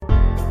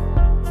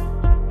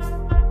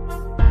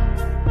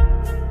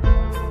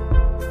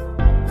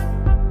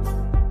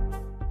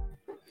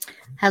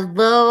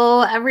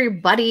Hello,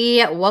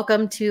 everybody.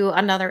 Welcome to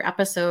another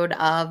episode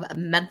of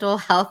Mental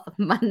Health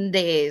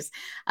Mondays.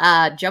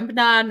 Jumping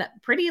on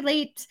pretty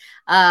late.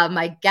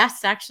 My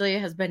guest actually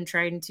has been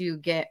trying to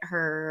get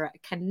her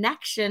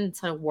connection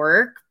to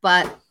work,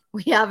 but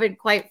we haven't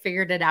quite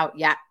figured it out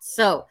yet.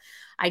 So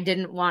I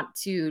didn't want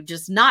to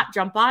just not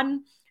jump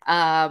on.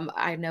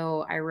 I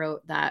know I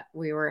wrote that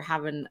we were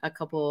having a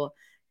couple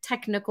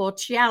technical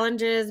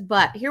challenges,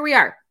 but here we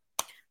are.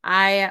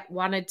 I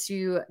wanted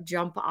to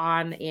jump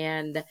on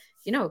and,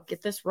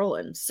 get this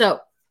rolling.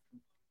 So,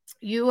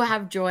 you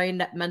have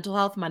joined Mental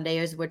Health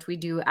Mondays, which we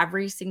do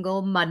every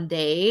single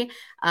Monday.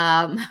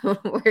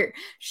 We're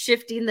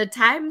shifting the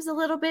times a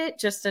little bit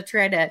just to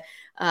try to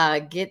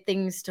get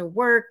things to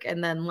work.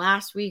 And then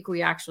last week,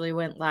 we actually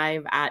went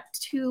live at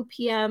 2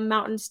 p.m.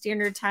 Mountain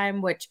Standard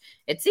Time, which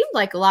it seemed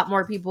like a lot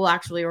more people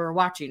actually were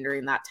watching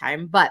during that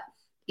time. But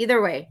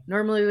either way,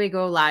 normally we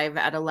go live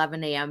at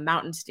 11 a.m.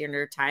 Mountain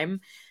Standard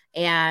Time.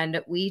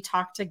 And we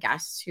talk to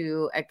guests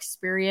who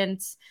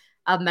experience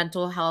a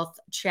mental health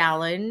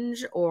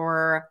challenge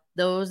or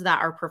those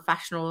that are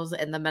professionals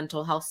in the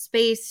mental health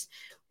space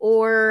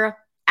or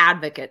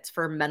advocates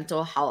for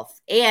mental health.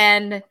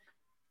 And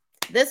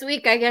this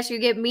week, I guess you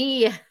get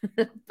me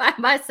by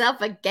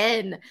myself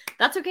again.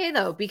 That's okay,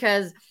 though,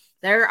 because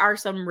there are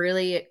some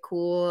really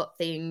cool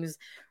things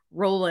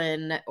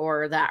rolling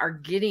or that are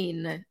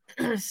getting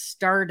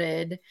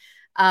started.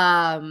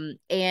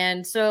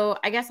 And so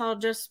I guess I'll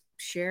just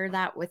share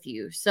that with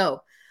you.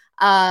 So,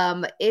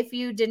 if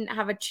you didn't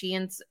have a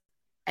chance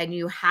and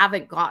you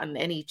haven't gotten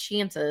any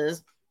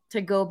chances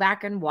to go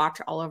back and watch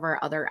all of our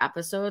other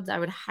episodes, I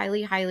would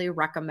highly, highly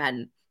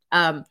recommend.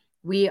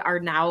 We are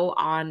now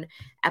on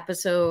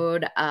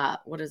episode,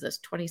 what is this,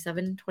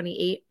 27,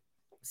 28,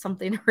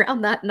 something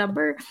around that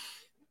number,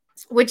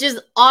 which is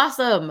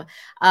awesome.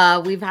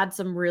 We've had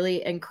some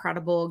really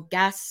incredible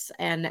guests,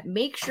 and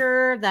make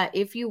sure that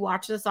if you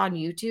watch this on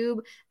YouTube,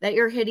 that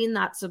you're hitting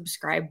that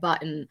subscribe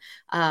button.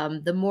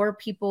 The more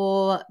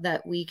people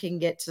that we can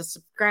get to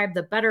subscribe,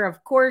 the better,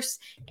 of course,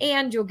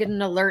 and you'll get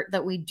an alert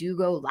that we do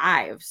go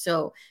live.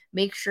 So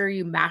make sure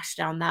you mash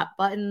down that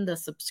button, the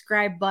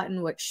subscribe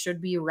button, which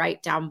should be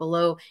right down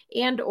below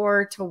and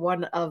or to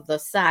one of the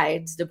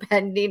sides,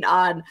 depending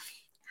on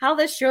how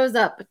this shows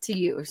up to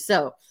you.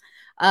 So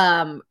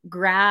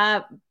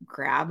grab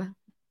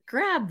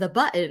the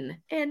button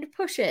and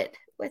push it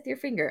with your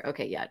finger.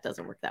 Okay, yeah, it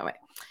doesn't work that way.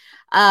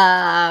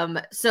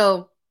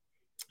 So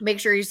make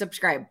sure you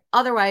subscribe.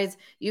 Otherwise,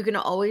 you can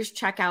always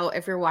check out,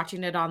 if you're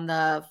watching it on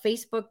the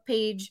Facebook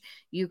page,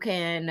 you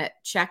can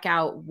check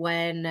out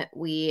when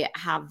we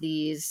have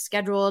these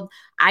scheduled.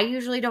 I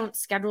usually don't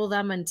schedule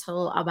them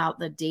until about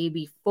the day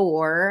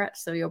before.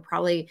 So you'll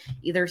probably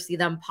either see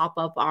them pop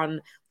up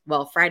on,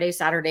 Friday,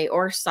 Saturday,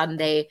 or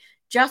Sunday,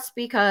 just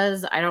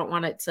because I don't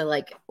want it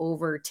to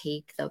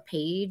overtake the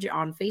page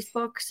on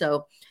Facebook.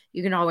 So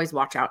you can always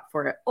watch out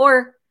for it.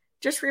 Or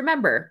just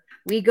remember,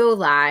 we go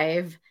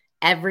live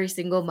every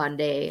single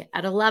Monday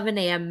at 11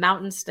 a.m.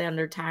 Mountain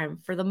Standard Time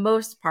for the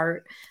most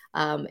part.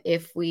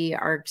 If we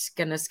are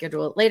going to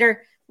schedule it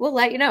later, we'll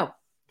let you know.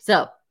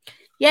 So,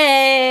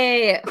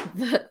 yay!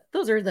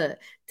 Those are the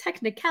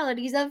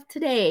technicalities of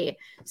today.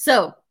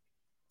 So,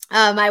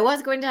 I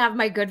was going to have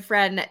my good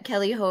friend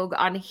Kelly Haugh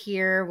on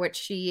here, which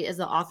she is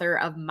the author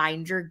of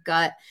Mind Your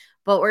Gut,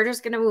 but we're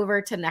just going to move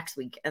her to next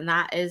week, and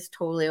that is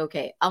totally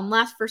okay.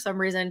 Unless for some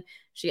reason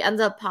she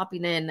ends up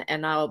popping in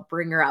and I'll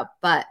bring her up.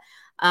 But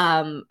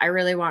I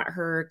really want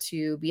her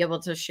to be able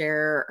to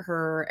share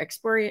her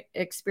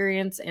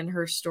experience and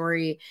her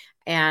story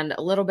and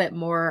a little bit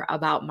more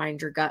about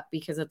Mind Your Gut,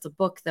 because it's a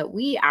book that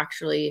we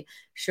actually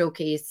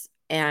showcase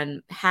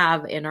and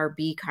have in our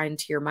Be Kind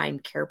to Your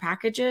Mind care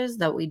packages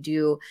that we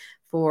do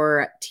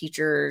for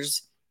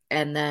teachers,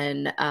 and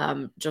then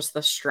just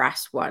the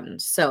stress one.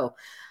 So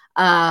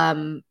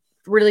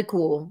really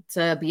cool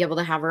to be able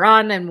to have her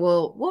on, and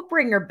we'll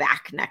bring her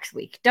back next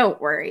week. Don't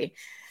worry.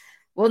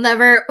 We'll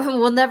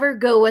never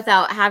go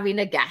without having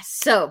a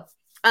guest. So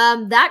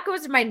that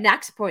goes to my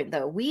next point,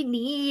 though. We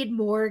need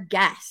more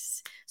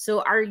guests.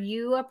 So are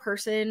you a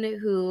person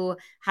who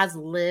has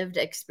lived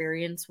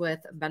experience with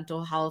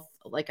mental health,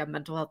 like a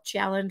mental health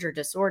challenge or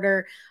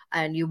disorder,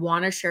 and you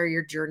want to share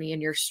your journey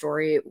and your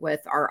story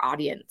with our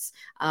audience?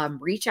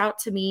 Reach out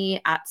to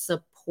me at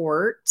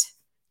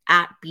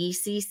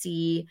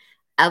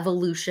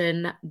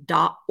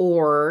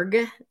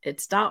support@bccevolution.org.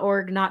 It's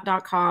 .org,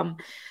 not .com.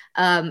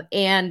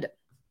 And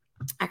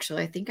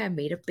actually, I think I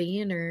made a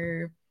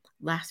banner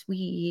last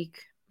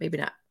week. Maybe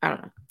not. I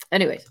don't know.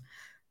 Anyways,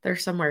 they're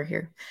somewhere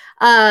here.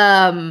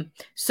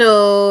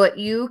 So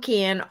you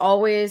can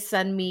always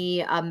send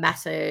me a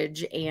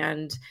message,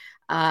 and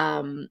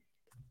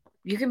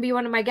you can be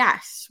one of my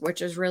guests,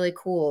 which is really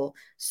cool.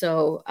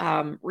 So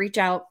reach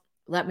out,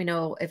 let me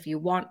know if you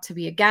want to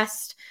be a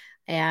guest,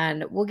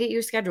 and we'll get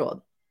you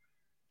scheduled.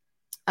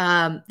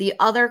 The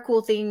other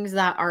cool things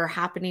that are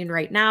happening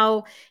right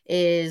now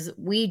is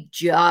we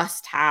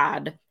just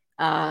had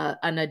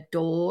an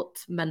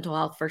adult mental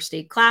health first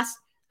aid class,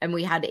 and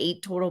we had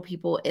 8 total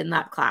people in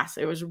that class.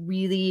 It was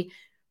really,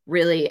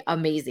 really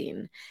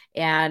amazing.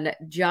 And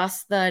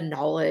just the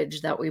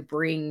knowledge that we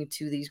bring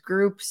to these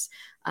groups,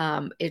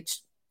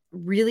 it's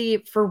really,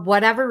 for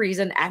whatever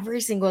reason, every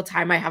single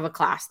time I have a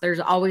class, there's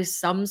always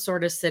some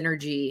sort of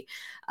synergy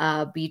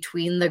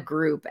between the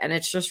group. And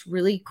it's just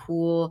really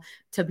cool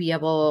to be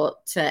able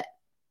to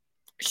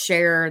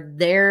share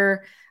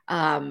their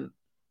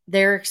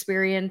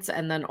experience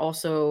and then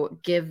also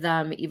give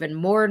them even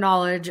more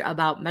knowledge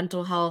about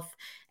mental health.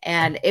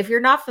 And if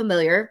you're not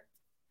familiar,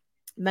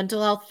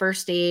 mental health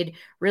first aid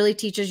really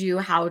teaches you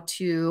how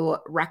to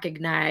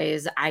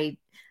recognize,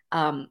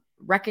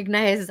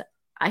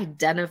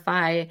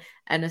 identify,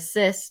 and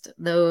assist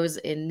those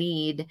in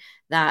need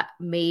that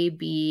may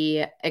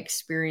be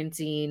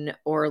experiencing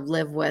or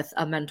live with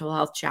a mental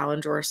health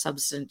challenge or a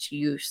substance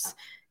use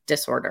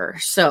disorder.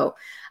 So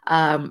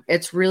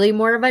it's really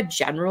more of a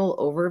general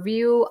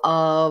overview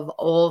of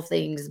all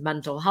things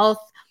mental health.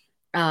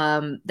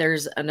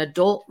 There's an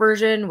adult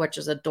version, which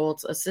is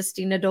adults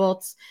assisting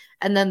adults.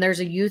 And then there's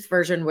a youth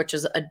version, which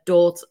is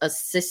adults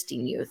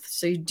assisting youth.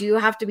 So you do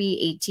have to be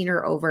 18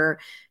 or over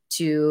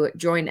to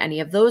join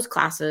any of those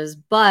classes.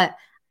 But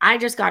I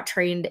just got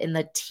trained in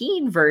the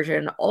teen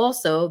version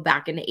also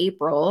back in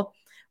April,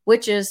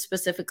 which is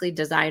specifically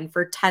designed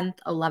for 10th,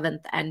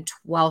 11th, and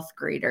 12th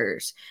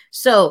graders.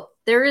 So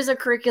there is a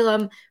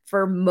curriculum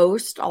for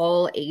most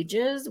all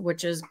ages,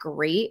 which is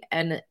great.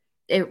 And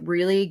it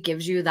really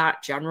gives you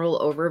that general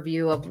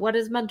overview of what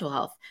is mental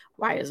health?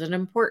 Why is it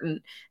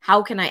important?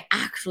 How can I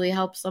actually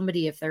help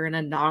somebody if they're in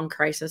a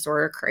non-crisis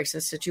or a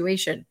crisis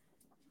situation?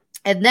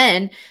 And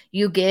then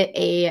you get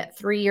a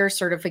 3-year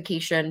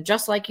certification,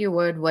 just like you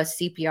would with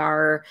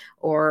CPR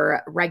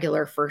or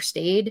regular first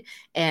aid.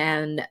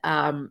 And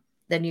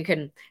then you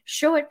can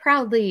show it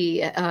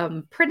proudly,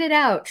 print it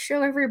out,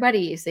 show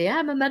everybody, say,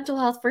 I'm a mental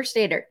health first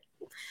aider.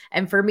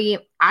 And for me,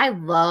 I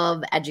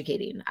love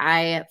educating.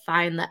 I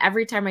find that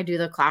every time I do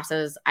the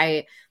classes,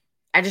 I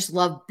just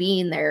love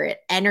being there. It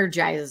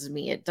energizes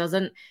me. It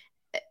doesn't,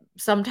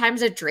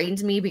 sometimes it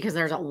drains me because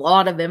there's a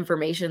lot of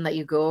information that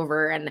you go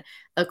over, and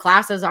the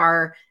classes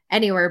are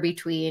anywhere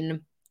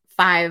between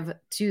 5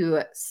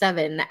 to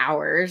 7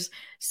 hours.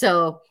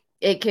 So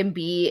it can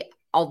be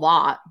a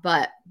lot,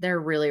 but they're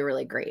really,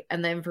 really great.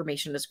 And the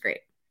information is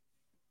great.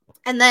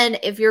 And then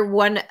if you're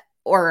one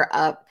or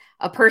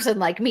a person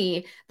like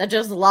me that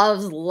just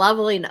loves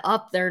leveling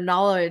up their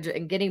knowledge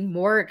and getting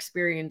more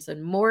experience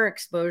and more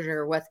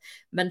exposure with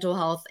mental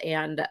health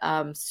and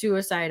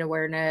suicide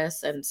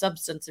awareness and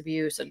substance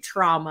abuse and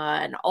trauma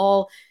and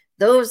all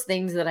those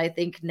things that I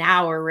think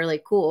now are really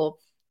cool,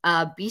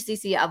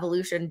 BCC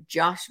Evolution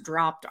just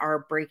dropped our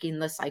Breaking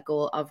the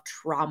Cycle of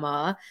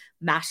Trauma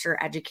Master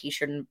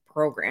Education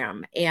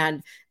program.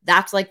 And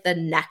that's like the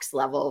next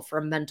level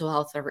from mental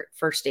health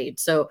first aid.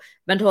 So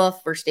mental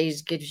health first aid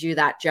gives you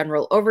that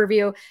general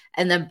overview.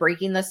 And then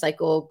Breaking the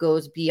Cycle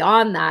goes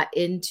beyond that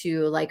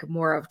into like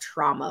more of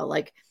trauma.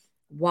 Like,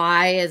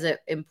 why is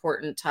it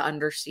important to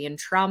understand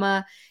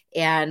trauma,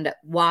 and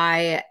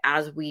why,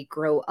 as we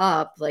grow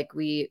up, like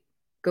we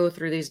go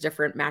through these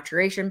different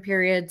maturation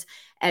periods,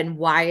 and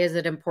why is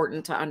it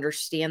important to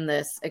understand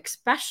this,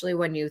 especially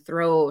when you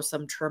throw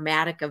some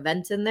traumatic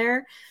events in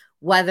there,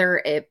 whether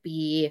it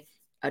be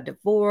a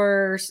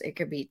divorce, it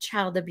could be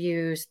child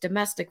abuse,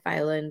 domestic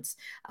violence,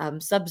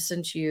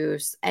 substance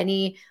use,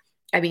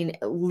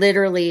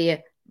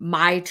 literally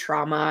my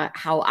trauma,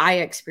 how I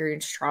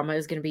experience trauma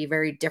is going to be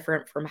very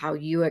different from how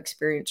you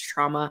experience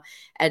trauma.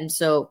 And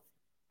so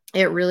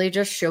it really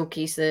just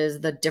showcases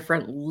the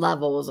different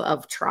levels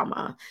of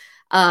trauma.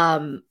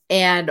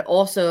 And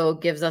also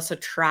gives us a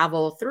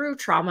travel through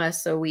trauma.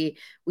 So we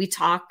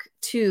talk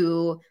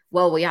to,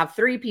 well, we have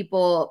 3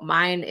 people,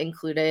 mine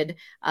included,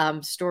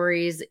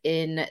 stories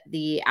in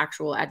the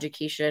actual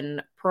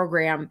education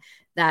program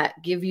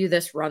that give you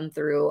this run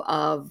through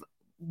of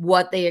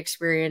what they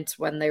experienced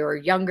when they were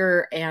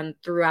younger and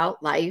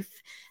throughout life,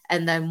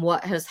 and then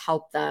what has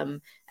helped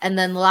them. And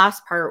then the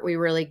last part, we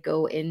really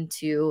go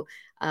into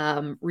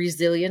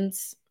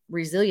resiliency,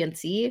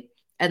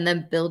 and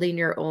then building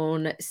your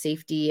own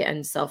safety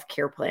and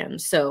self-care plan.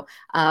 So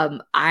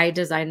I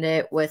designed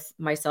it with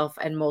myself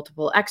and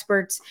multiple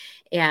experts,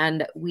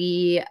 and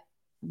we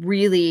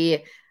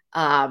really,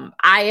 I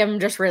am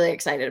just really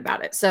excited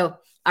about it. So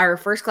our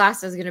first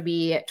class is going to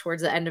be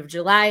towards the end of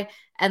July,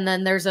 and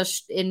then there's a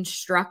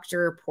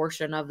instructor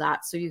portion of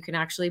that. So you can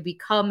actually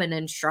become an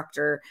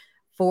instructor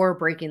for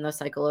Breaking the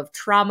Cycle of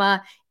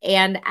Trauma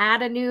and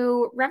add a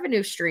new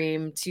revenue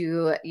stream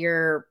to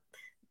your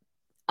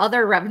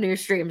other revenue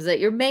streams that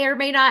you may or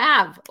may not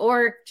have,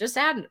 or just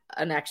add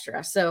an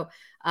extra. So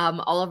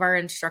all of our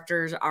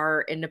instructors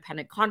are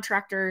independent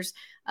contractors.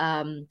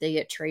 They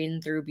get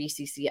trained through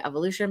BCC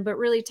Evolution, but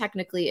really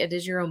technically it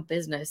is your own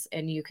business,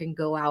 and you can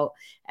go out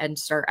and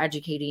start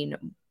educating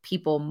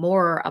people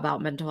more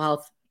about mental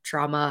health,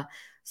 trauma,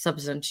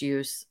 substance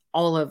use,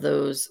 all of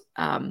those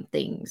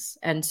things.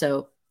 And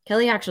so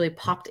Kelly actually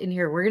popped in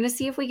here. We're going to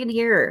see if we can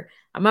hear her.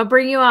 I'm going to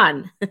bring you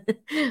on.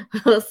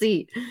 We'll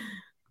see.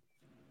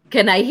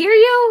 Can I hear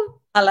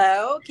you?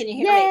 Hello, can you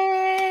hear me?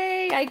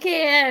 Yay! I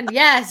can.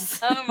 Yes.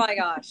 Oh my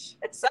gosh.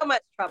 So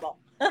much trouble.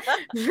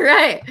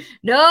 Right.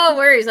 No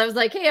worries. I was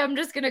like, hey, I'm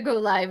just going to go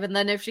live. And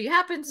then if she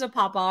happens to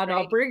pop on, I'll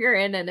Great. bring her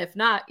in. And if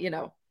not,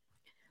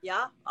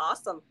 Yeah.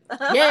 Awesome.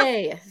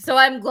 yay. So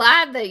I'm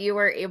glad that you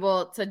were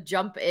able to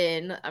jump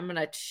in. I'm going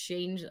to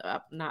change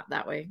up, not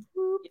that way,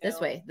 this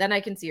way. Then I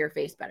can see your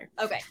face better.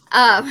 Okay.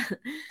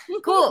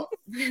 Cool.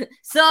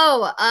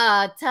 So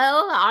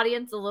tell the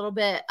audience a little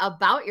bit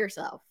about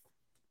yourself.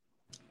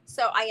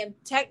 So I am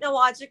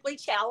technologically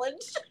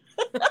challenged.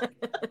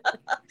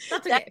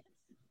 That's okay.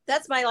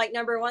 That's my like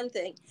number one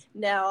thing.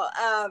 No,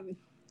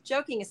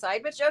 joking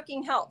aside, but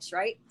joking helps,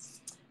 right?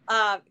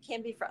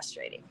 Can be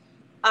frustrating.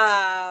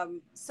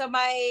 So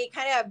my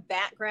kind of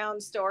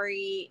background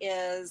story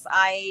is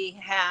I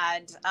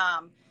had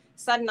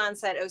sudden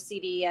onset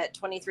OCD at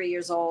 23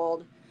 years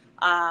old,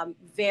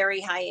 very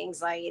high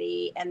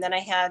anxiety, and then I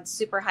had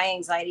super high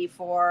anxiety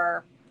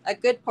for a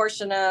good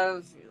portion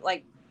of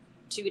like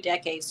 2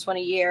 decades,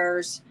 20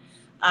 years,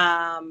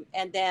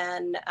 and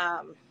then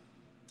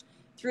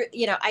through,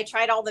 I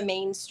tried all the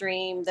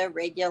mainstream, the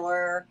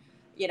regular,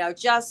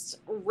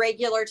 just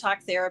regular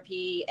talk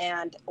therapy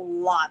and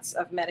lots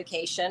of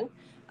medication,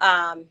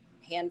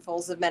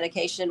 handfuls of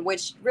medication,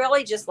 which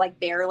really just like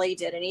barely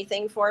did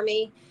anything for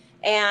me.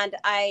 And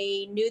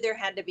I knew there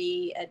had to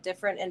be a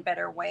different and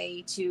better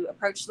way to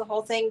approach the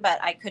whole thing, but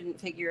I couldn't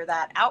figure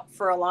that out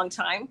for a long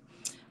time.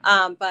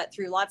 But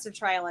through lots of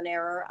trial and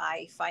error,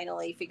 I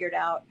finally figured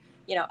out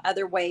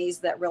other ways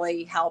that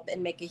really help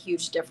and make a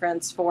huge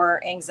difference for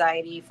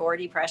anxiety, for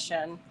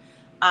depression,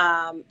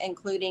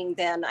 including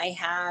then I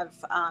have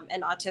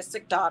an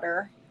autistic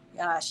daughter.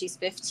 She's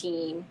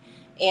 15.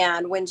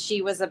 And when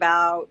she was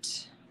about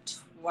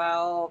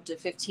 12 to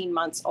 15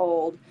 months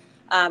old,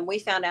 we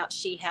found out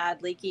she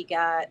had leaky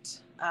gut,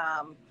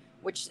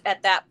 which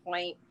at that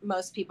point,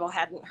 most people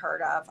hadn't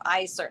heard of.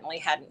 I certainly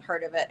hadn't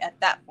heard of it at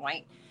that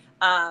point.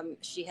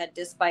 She had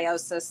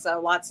dysbiosis, so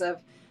lots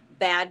of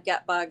bad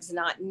gut bugs,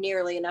 not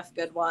nearly enough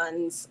good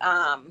ones.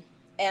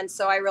 And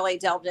so I really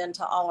delved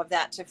into all of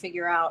that to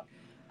figure out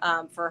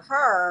for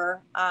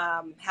her,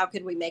 how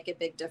could we make a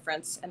big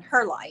difference in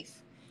her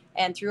life?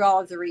 And through all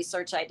of the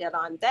research I did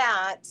on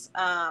that,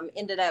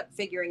 ended up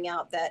figuring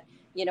out that,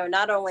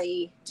 not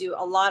only do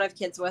a lot of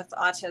kids with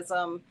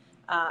autism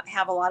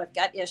have a lot of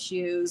gut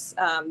issues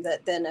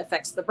that then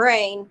affects the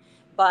brain,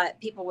 but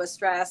people with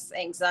stress,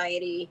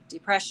 anxiety,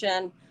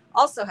 depression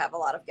also have a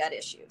lot of gut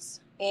issues.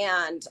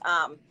 And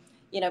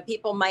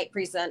people might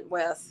present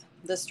with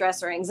the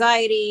stress or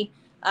anxiety.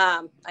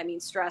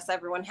 Stress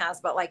everyone has,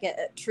 but like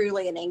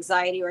truly an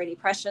anxiety or a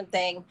depression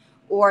thing,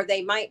 or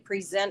they might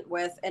present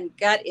with a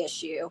gut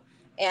issue.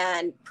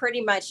 And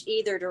pretty much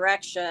either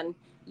direction,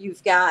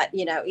 you've got,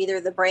 either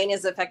the brain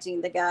is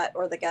affecting the gut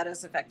or the gut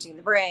is affecting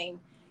the brain.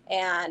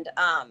 And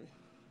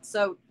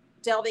so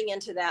delving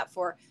into that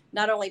for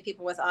not only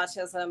people with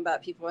autism,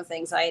 but people with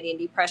anxiety and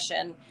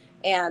depression,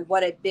 and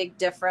what a big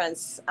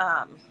difference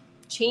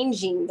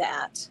changing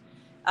that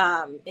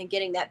and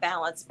getting that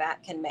balance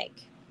back can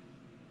make.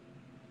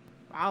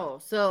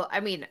 Wow. So, I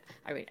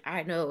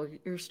know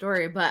your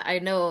story, but I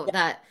know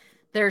that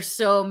there's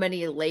so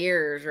many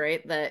layers,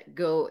 right, that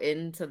go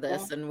into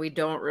this, Yeah. and we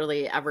don't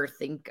really ever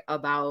think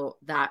about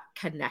that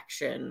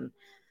connection,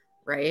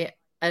 right?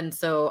 And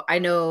so I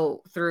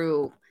know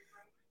through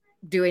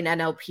doing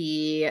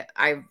NLP,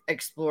 I've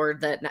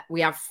explored that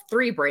we have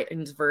three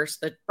brains versus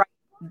the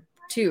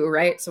two,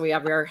 right? So we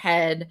have our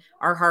head,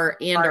 our heart,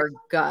 and our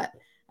gut.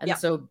 And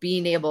so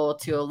being able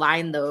to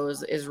align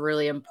those is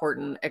really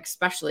important,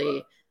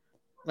 especially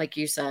like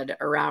you said,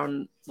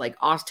 around like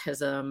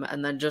autism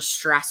and then just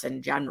stress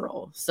in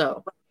general.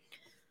 So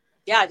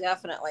yeah,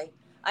 definitely.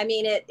 I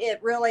mean, it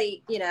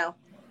really,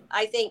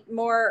 I think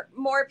more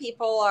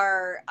people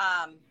are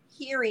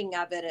hearing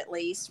of it at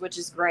least, which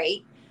is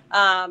great.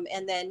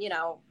 And then,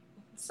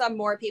 some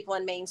more people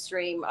in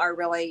mainstream are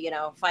really,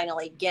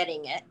 finally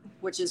getting it,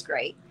 which is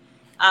great.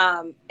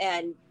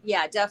 And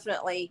yeah,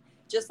 definitely,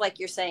 just like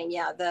you're saying,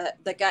 yeah,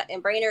 the gut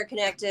and brain are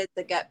connected,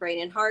 the gut,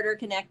 brain, and heart are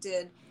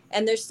connected.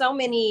 And there's so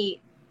many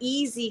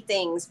easy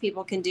things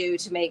people can do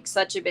to make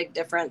such a big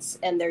difference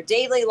in their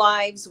daily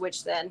lives,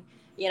 which then,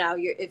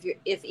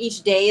 if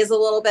each day is a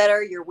little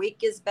better, your week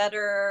is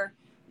better,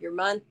 your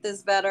month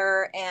is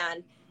better.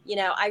 And,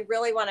 I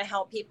really want to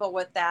help people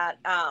with that,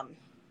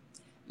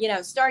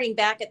 starting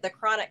back at the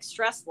chronic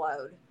stress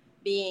load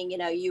being,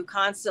 you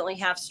constantly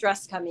have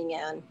stress coming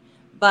in.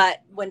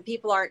 But when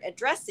people aren't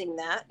addressing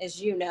that,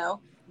 as you know,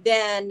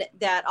 then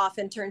that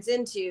often turns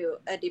into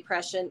a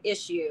depression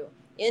issue,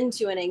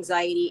 into an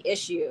anxiety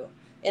issue,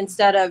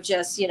 instead of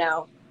just,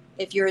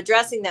 if you're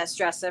addressing that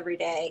stress every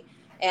day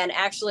and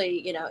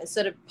actually,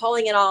 instead of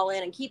pulling it all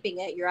in and keeping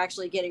it, you're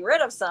actually getting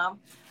rid of some,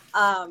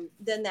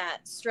 then that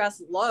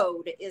stress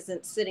load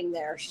isn't sitting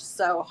there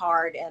so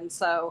hard. And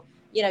so,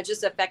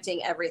 just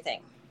affecting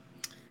everything.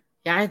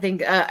 yeah, I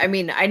think,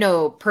 I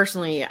know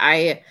personally,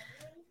 I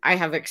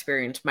have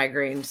experienced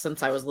migraines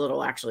since I was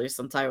little, actually,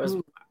 since I was,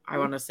 I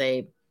want to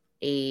say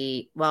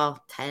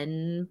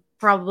 10,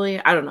 probably.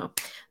 I don't know.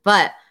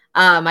 But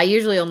I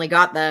usually only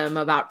got them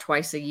about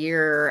twice a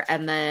year.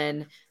 And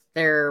then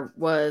there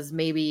was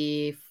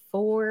maybe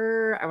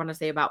I want to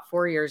say about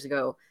 4 years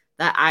ago,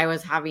 that I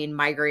was having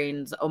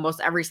migraines almost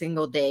every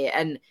single day.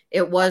 And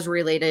it was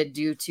related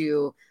due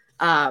to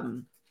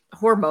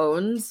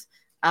hormones,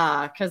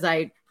 because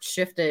I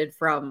shifted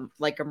from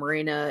like a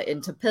Mirena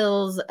into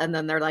pills. And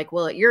then they're like,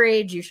 well, at your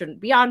age, you shouldn't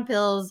be on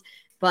pills.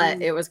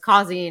 But it was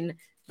causing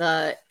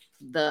the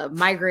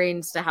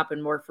migraines to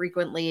happen more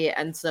frequently.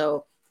 And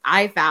so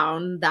I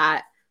found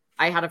that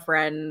I had a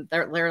friend,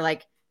 they're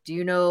like, do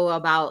you know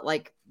about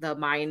like the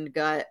mind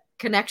gut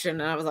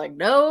connection? And I was like,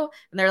 no.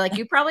 And they're like,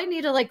 you probably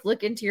need to like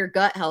look into your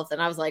gut health.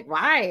 And I was like,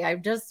 why?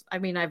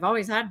 I've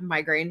always had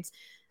migraines.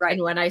 Right.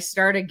 And when I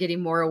started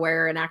getting more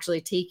aware and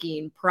actually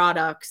taking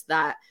products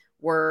that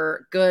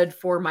were good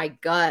for my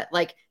gut,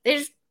 like they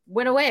just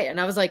went away. And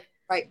I was like,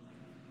 Right.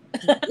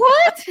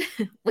 what?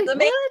 Wait,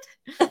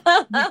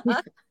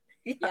 what?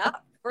 Yeah,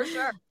 for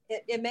sure.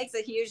 It makes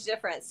a huge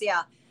difference.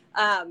 Yeah.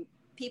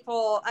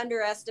 People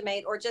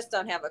underestimate or just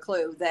don't have a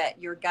clue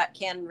that your gut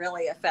can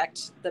really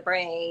affect the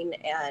brain.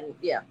 And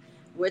yeah,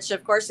 which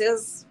of course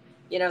is,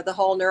 the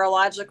whole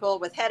neurological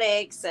with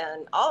headaches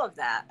and all of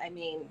that. I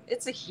mean,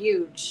 it's a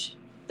huge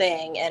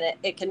thing and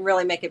it can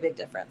really make a big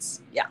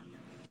difference. Yeah.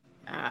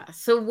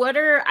 So what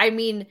are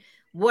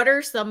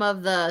some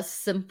of the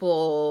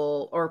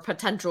simple or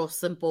potential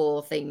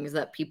simple things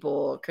that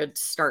people could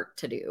start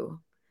to do?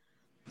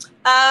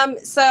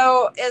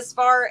 So as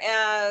far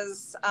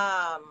as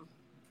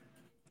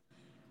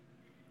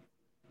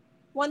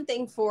one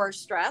thing for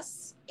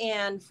stress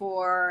and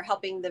for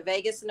helping the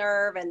vagus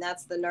nerve, and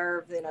that's the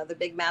nerve, the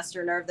big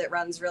master nerve that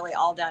runs really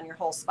all down your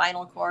whole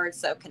spinal cord.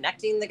 So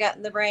connecting the gut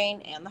and the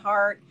brain and the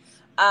heart.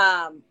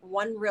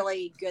 One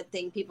really good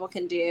thing people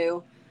can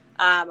do,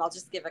 I'll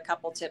just give a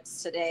couple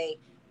tips today,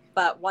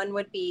 but one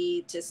would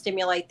be to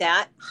stimulate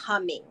that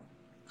humming.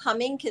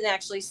 Humming can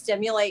actually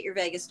stimulate your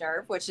vagus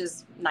nerve, which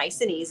is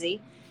nice and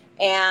easy.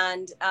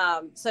 And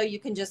so you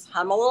can just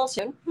hum a little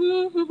tune.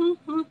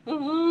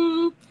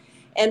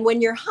 And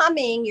when you're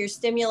humming, you're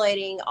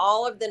stimulating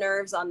all of the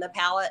nerves on the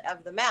palate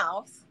of the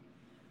mouth,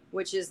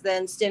 which is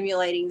then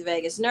stimulating the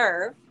vagus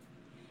nerve.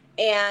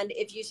 And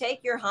if you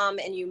take your hum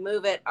and you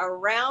move it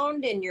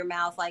around in your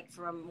mouth, like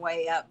from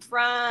way up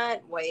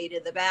front, way to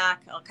the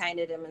back, I'll kind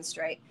of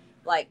demonstrate,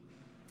 like,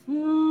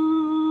 kind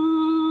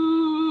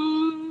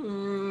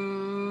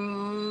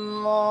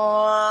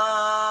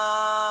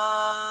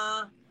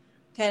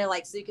of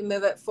like, so you can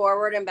move it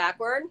forward and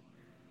backward.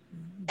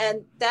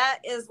 And that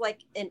is like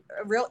a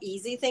real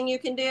easy thing you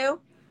can do.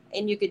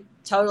 And you could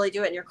totally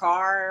do it in your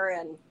car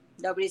and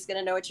nobody's going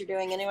to know what you're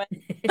doing anyway.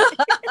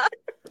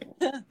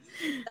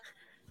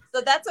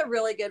 So that's a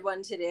really good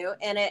one to do.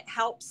 And it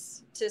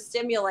helps to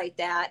stimulate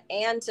that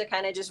and to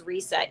kind of just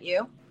reset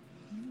you.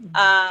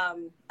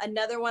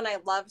 Another one I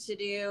love to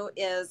do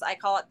is I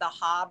call it the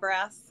Haugh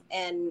breath.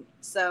 And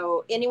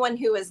so anyone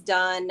who has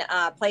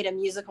played a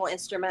musical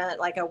instrument,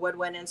 like a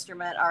woodwind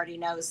instrument, already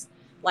knows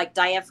like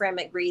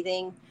diaphragmatic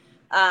breathing.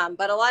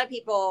 But a lot of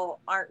people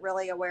aren't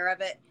really aware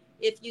of it.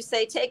 If you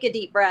say, take a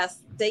deep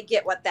breath, they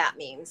get what that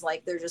means.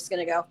 Like they're just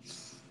going to go,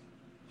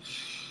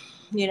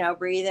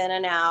 breathe in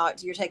and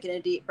out. You're taking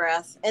a deep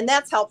breath. And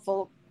that's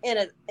helpful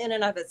in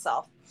and of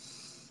itself.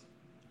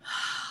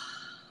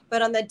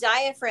 But on the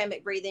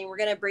diaphragmatic breathing, we're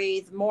going to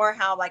breathe more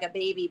how like a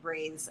baby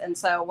breathes. And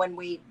so when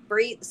we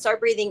start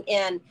breathing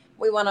in,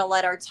 we want to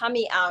let our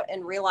tummy out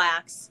and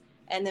relax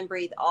and then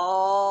breathe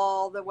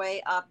all the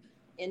way up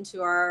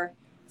into our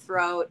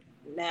throat,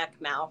 neck,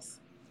 mouth.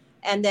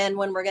 And then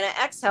when we're going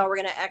to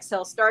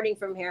exhale starting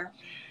from here.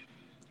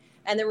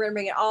 And then we're going to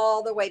bring it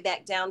all the way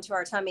back down to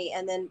our tummy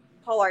and then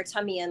pull our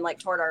tummy in like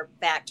toward our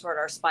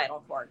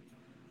spinal cord.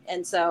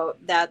 And so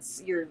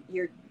that's, you're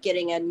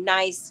getting a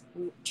nice,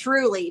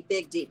 truly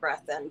big deep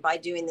breath in by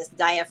doing this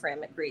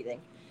diaphragmatic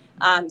breathing.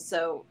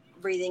 So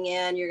breathing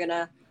in, you're going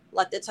to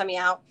let the tummy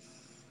out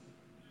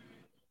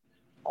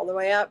all the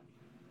way up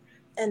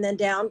and then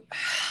down.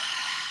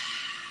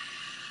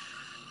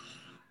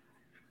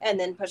 And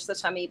then push the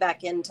tummy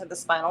back into the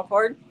spinal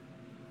cord.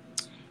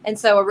 And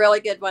so a really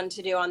good one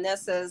to do on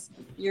this is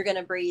you're going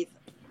to breathe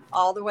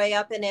all the way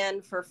up and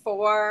in for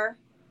 4.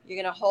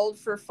 You're going to hold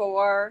for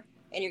 4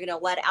 and you're going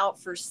to let out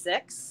for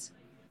 6.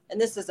 And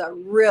this is a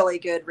really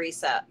good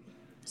reset.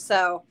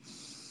 So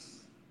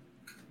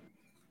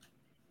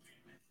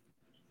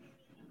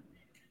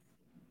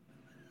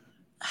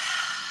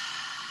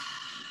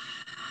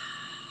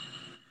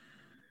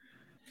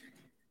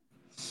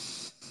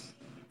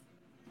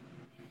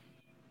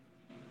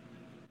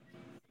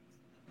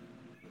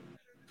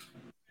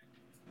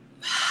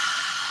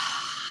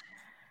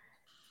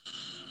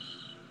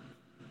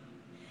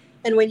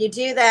and when you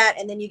do that,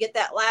 and then you get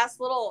that last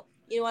little,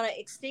 you want to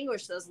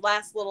extinguish those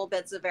last little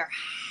bits of air.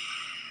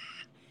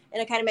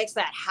 And it kind of makes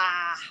that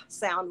ha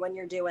sound when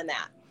you're doing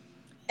that.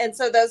 And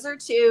so those are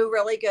 2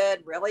 really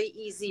good, really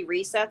easy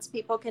resets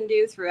people can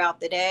do throughout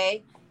the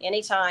day,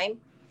 anytime.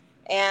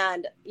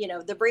 And,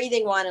 the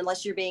breathing one,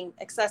 unless you're being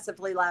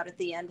excessively loud at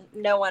the end,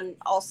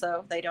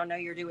 they don't know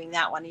you're doing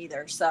that one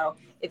either. So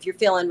if you're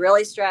feeling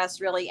really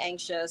stressed, really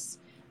anxious,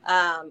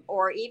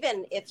 or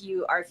even if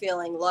you are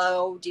feeling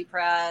low,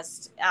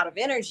 depressed, out of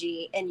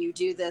energy, and you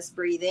do this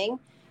breathing,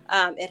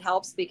 it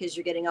helps because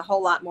you're getting a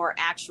whole lot more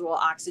actual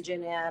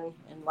oxygen in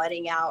and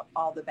letting out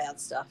all the bad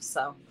stuff.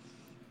 So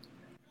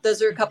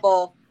those are a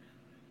couple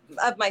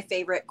of my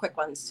favorite quick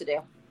ones to do.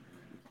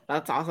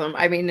 That's awesome.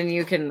 I mean, and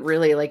you can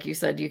really, like you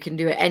said, you can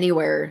do it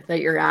anywhere that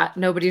you're at.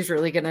 Nobody's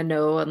really going to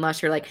know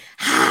unless you're like,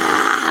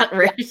 ah,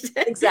 right?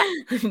 Yeah,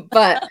 exactly.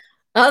 But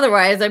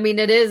otherwise, I mean,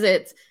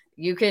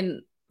 you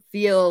can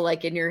feel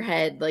like in your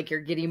head, like you're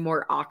getting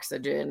more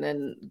oxygen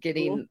and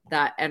getting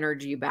that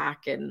energy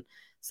back. And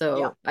Yeah.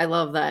 so I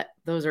love that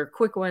those are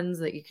quick ones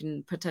that you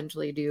can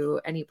potentially do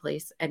any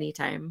place,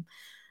 anytime.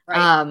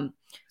 Right.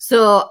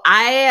 So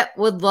I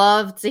would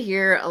love to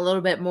hear a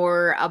little bit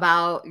more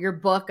about your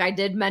book. I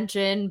did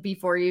mention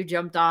before you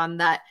jumped on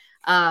that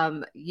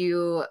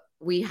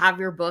we have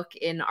your book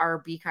in our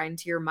Be Kind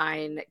to Your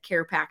Mind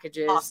care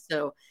packages. Awesome.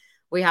 So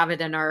we have it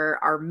in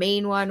our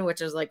main one, which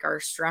is like our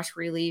stress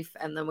relief,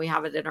 and then we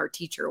have it in our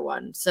teacher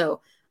one.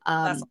 So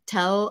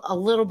tell a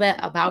little bit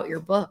about your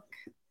book.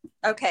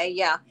 Okay,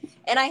 yeah.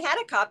 And I had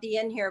a copy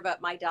in here, but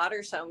my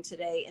daughter's home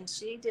today and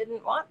she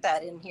didn't want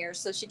that in here,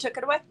 so she took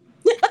it away.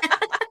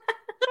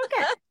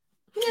 Okay.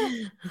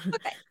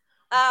 Okay.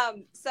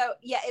 So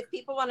yeah, if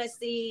people want to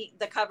see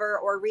the cover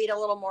or read a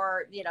little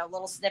more,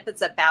 little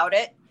snippets about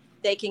it,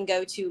 they can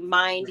go to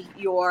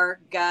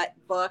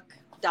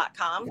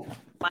mindyourgutbook.com.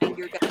 Mind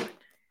Your Gut.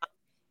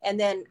 And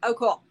then, oh,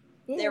 cool.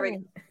 There we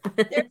go.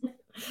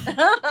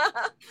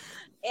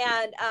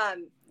 And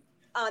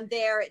on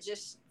there, it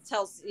just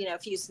tells, a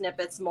few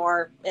snippets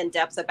more in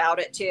depth about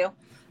it too.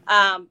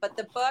 But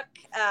the book,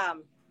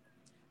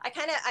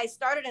 I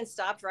started and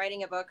stopped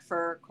writing a book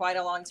for quite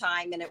a long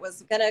time, and it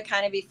was going to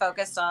kind of be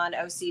focused on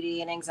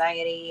OCD and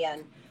anxiety.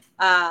 And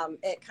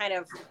it kind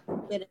of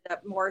ended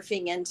up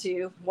morphing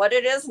into what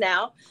it is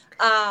now.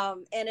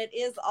 And it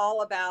is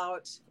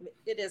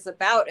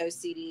about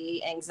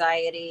OCD,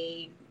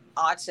 anxiety,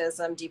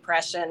 autism,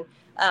 depression,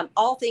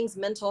 all things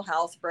mental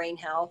health, brain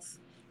health,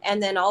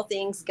 and then all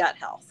things gut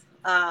health.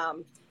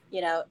 And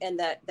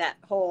that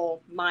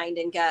whole mind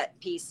and gut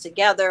piece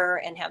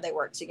together and how they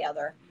work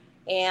together.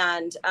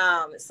 And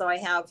so I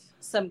have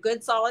some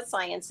good solid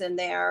science in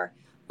there,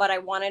 but I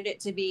wanted it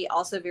to be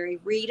also very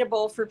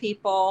readable for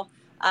people.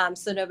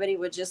 So nobody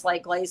would just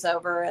like glaze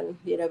over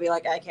and, be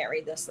like, I can't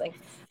read this thing.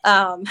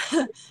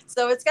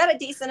 So it's got a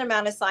decent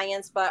amount of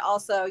science, but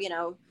also,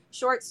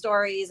 short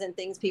stories and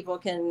things people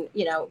can,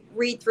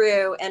 read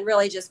through and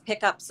really just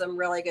pick up some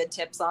really good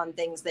tips on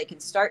things they can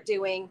start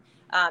doing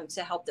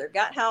to help their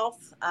gut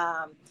health,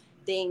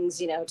 things,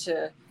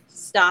 to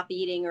stop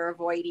eating or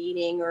avoid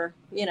eating or,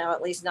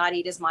 at least not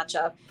eat as much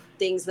of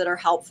things that are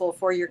helpful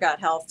for your gut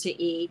health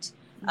to eat.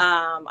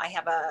 I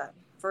have a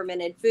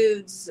fermented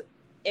foods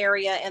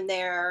area in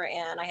there,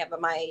 and I have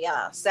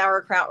my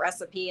sauerkraut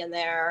recipe in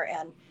there.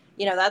 And,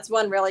 that's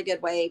one really good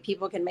way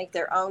people can make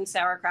their own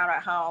sauerkraut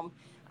at home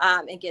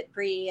and get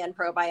pre and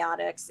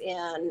probiotics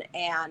in.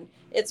 And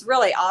it's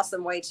really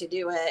awesome way to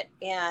do it.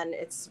 And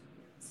it's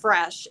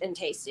fresh and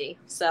tasty.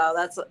 So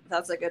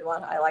that's a good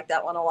one. I like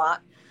that one a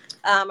lot.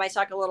 I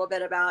talk a little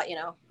bit about,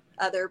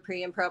 other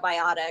pre and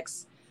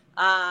probiotics,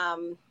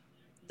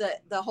 the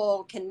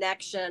whole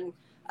connection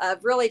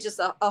of really just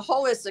a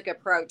holistic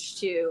approach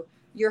to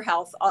your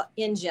health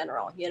in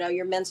general,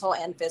 your mental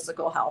and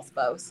physical health,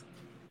 both.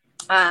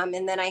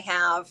 And then I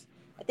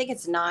think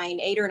it's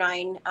 8 or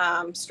 9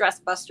 stress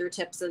buster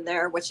tips in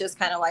there, which is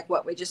kind of like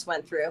what we just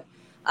went through.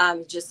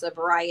 Just a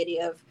variety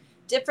of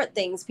different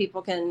things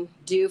people can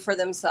do for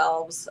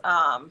themselves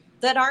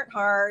that aren't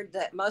hard,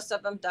 that most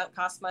of them don't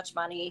cost much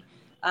money,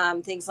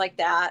 things like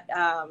that.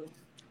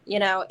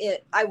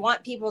 I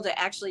want people to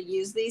actually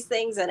use these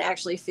things and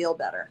actually feel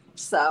better.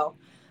 So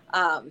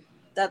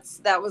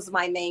that was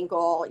my main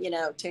goal,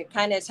 to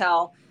kind of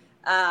tell,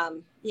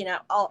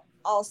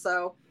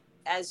 also,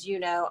 as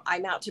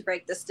I'm out to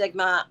break the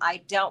stigma. I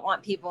don't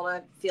want people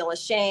to feel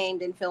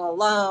ashamed and feel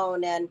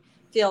alone and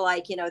feel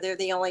like, they're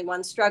the only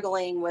ones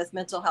struggling with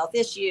mental health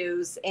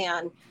issues.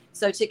 And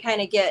so to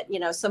kind of get,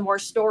 some more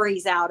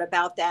stories out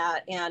about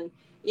that. And,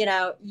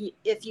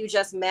 if you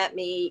just met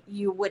me,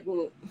 you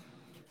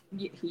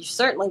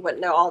certainly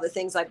wouldn't know all the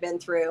things I've been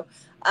through.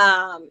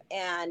 And,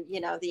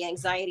 the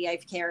anxiety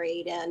I've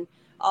carried and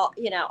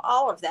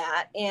all of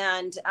that.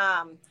 And,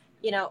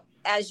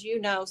 as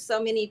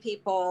so many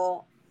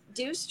people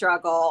do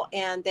struggle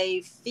and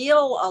they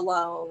feel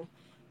alone.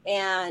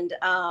 And,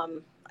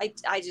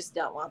 I just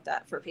don't want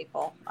that for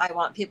people. I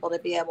want people to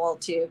be able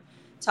to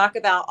talk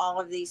about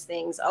all of these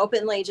things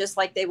openly, just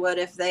like they would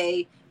if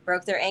they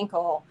broke their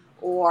ankle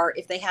or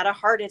if they had a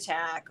heart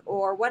attack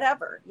or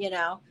whatever,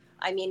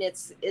 I mean,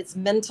 it's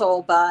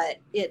mental, but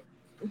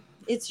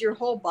it's your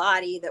whole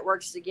body that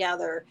works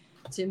together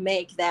to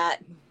make that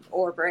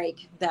or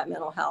break that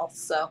mental health.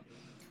 So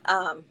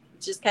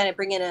just kind of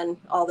bringing in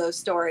all those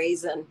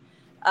stories and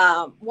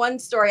One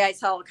story I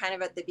tell kind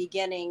of at the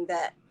beginning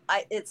that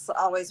it's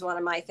always one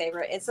of my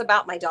favorite. It's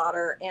about my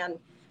daughter and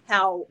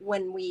how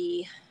when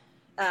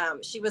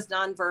she was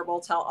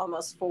nonverbal till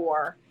almost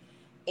 4,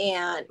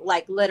 and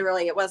like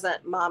literally it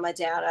wasn't mama,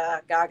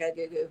 dada, gaga,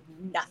 goo goo,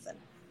 nothing.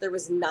 There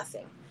was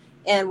nothing.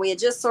 And we had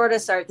just sort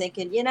of started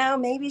thinking,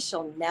 maybe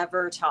she'll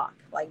never talk,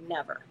 like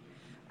never.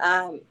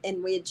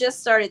 And we had just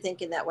started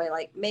thinking that way,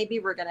 like maybe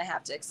we're going to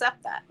have to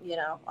accept that,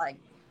 like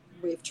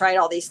we've tried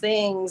all these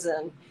things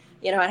and,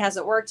 it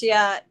hasn't worked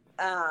yet.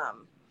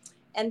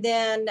 And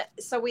then,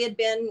 so we had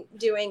been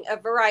doing a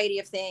variety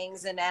of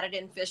things and added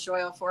in fish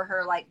oil for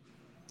her, like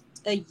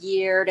a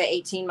year to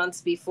 18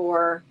 months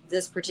before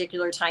this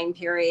particular time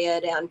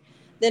period. And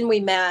then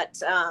we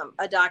met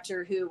a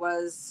doctor who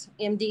was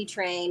MD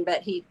trained,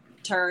 but he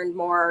turned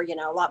more,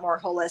 a lot more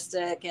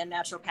holistic and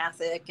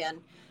naturopathic.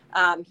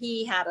 And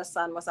he had a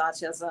son with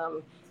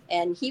autism,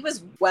 and he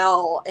was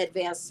well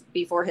advanced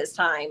before his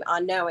time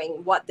on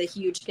knowing what the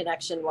huge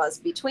connection was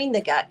between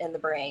the gut and the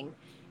brain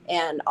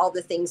and all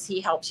the things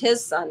he helped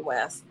his son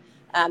with.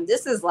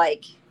 This is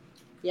like,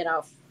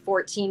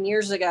 14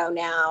 years ago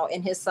now,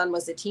 and his son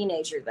was a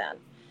teenager then.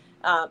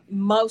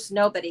 Most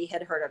nobody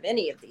had heard of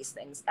any of these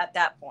things at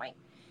that point.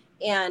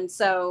 And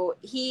so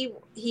he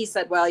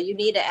said, well, you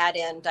need to add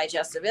in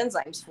digestive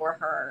enzymes for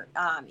her,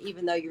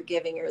 even though you're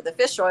giving her the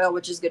fish oil,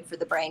 which is good for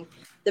the brain.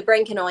 The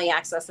brain can only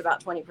access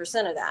about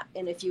 20% of that.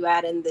 And if you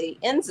add in the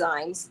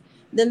enzymes,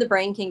 then the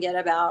brain can get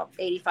about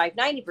 85,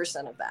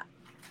 90% of that,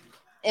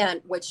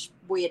 and which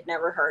we had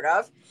never heard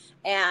of.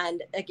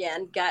 And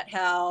again, gut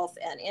health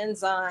and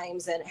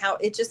enzymes and how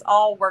it just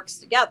all works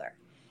together.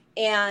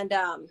 And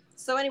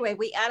so anyway,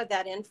 we added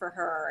that in for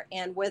her.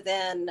 And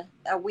within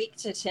a week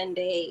to 10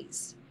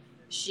 days,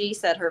 she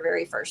said her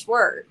very first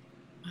word,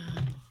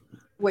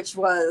 which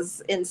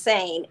was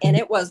insane. And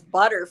it was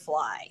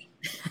butterfly.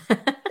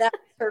 That was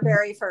her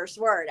very first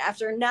word.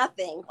 After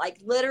nothing, like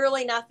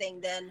literally nothing,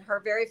 then her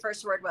very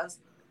first word was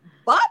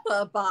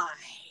bye-bye.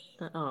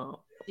 Oh.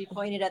 She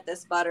pointed at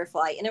this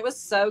butterfly, and it was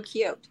so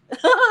cute.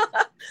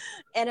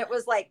 And it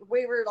was like,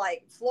 we were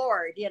like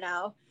floored, and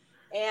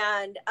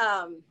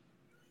I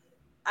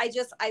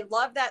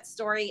love that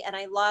story. And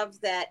I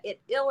love that it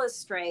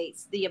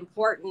illustrates the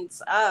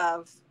importance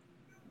of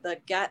the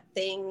gut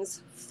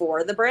things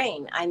for the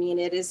brain. I mean,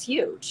 it is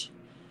huge.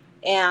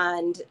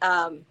 And,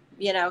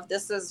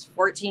 this is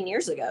 14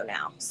 years ago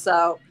now.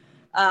 So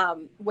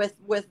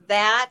with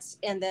that,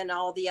 and then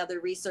all the other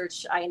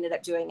research I ended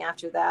up doing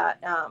after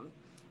that,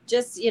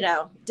 just,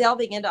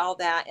 delving into all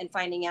that and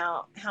finding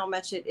out how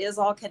much it is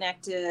all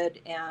connected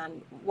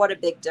and what a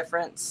big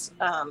difference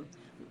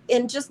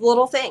in just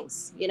little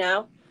things,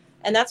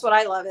 and that's what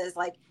I love is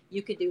like,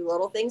 you could do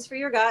little things for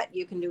your gut,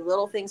 you can do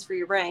little things for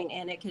your brain,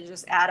 and it can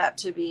just add up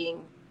to being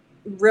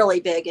really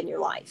big in your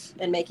life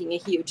and making a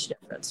huge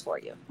difference for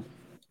you.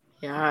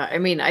 Yeah. I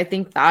mean, I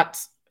think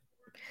that's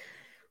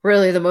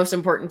really the most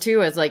important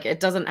too, is like, it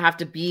doesn't have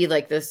to be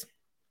like this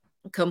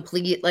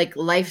complete like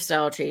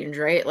lifestyle change,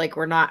 right? Like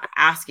we're not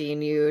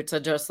asking you to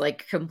just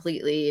like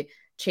completely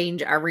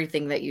change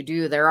everything that you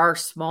do. There are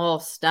small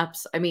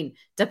steps. I mean,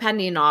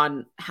 depending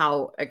on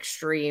how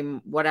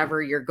extreme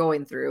whatever you're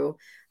going through,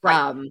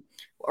 Right.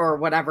 or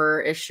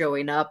whatever is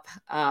showing up,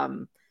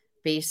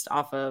 based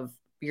off of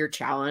your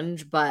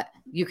challenge, but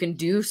you can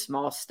do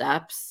small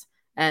steps.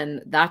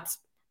 And that's,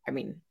 I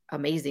mean,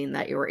 amazing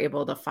that you were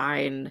able to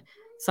find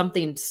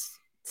something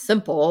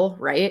simple,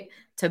 right,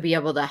 to be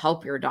able to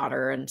help your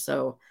daughter. And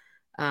so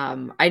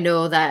I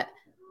know that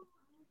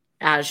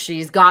as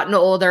she's gotten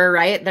older,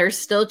 right, there's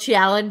still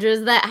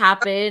challenges that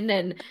happen,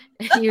 and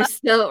you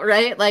still,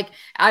 right, like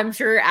I'm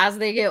sure as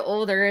they get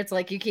older, it's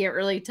like you can't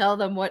really tell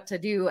them what to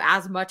do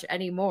as much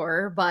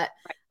anymore. But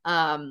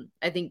I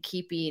think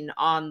keeping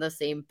on the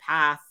same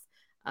path,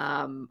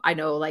 I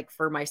know like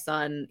for my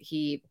son,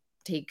 he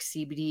take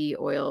CBD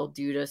oil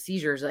due to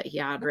seizures that he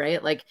had,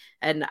 right? Like,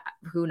 and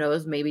who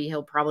knows, maybe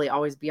he'll probably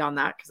always be on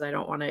that because I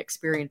don't want to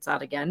experience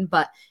that again.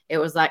 But it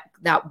was like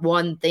that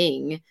one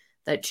thing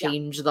that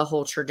changed the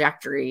whole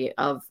trajectory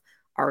of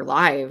our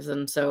lives.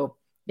 And so,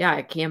 yeah,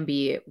 it can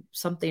be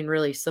something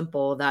really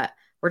simple that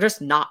we're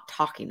just not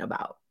talking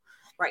about.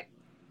 Right.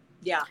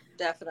 Yeah,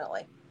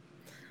 definitely.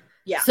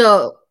 Yeah.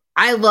 So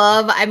I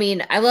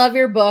love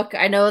your book.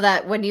 I know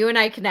that when you and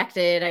I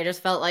connected, I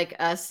just felt like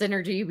a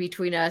synergy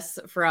between us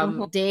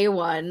from day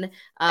one.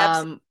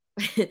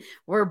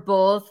 We're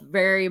both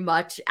very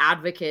much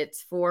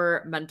advocates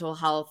for mental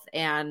health.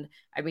 And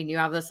I mean, you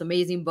have this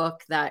amazing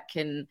book that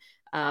can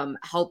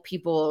help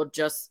people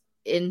just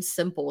in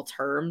simple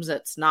terms.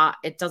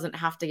 It doesn't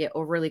have to get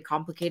overly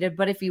complicated,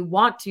 but if you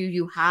want to,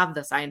 you have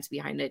the science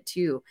behind it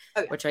too,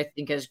 which I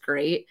think is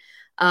great.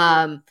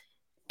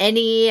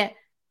 Any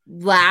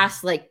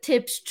last like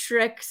tips,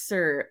 tricks,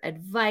 or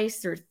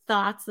advice or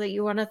thoughts that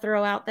you want to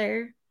throw out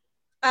there?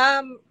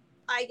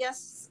 I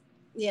guess,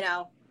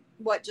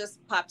 what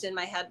just popped in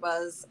my head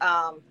was,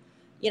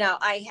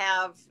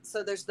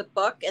 so there's the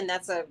book, and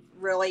that's a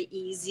really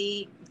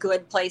easy,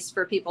 good place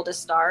for people to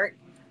start.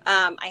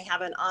 I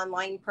have an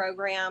online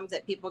program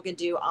that people could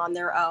do on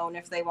their own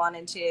if they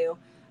wanted to.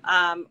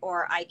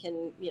 or I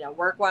can,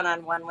 work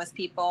one-on-one with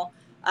people.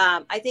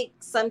 I think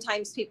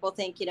sometimes people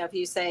think, if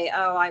you say,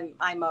 oh,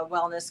 I'm a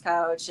wellness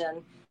coach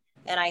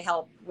and I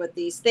help with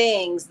these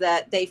things,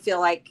 that they feel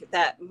like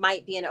that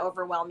might be an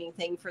overwhelming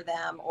thing for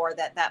them, or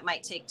that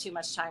might take too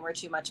much time or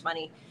too much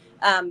money.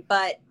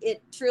 But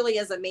it truly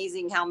is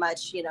amazing how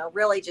much,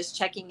 really just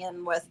checking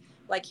in with,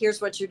 like,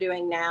 here's what you're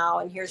doing now,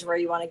 and here's where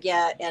you want to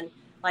get. And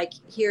like,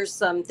 here's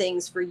some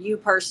things for you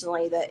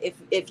personally that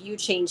if you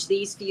change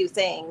these few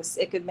things,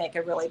 it could make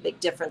a really big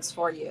difference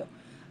for you.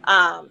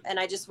 And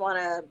I just want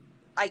to,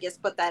 I guess,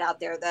 put that out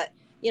there that,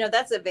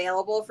 that's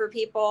available for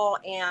people.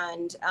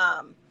 And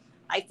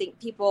I think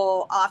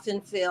people often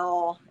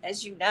feel,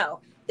 as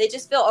they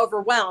just feel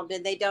overwhelmed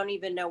and they don't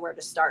even know where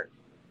to start,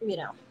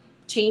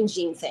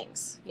 changing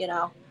things,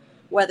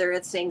 whether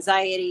it's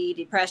anxiety,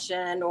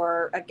 depression,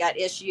 or a gut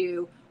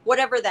issue,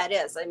 whatever that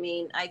is. I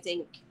mean, I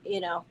think,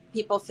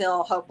 people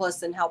feel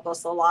hopeless and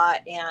helpless a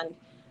lot. And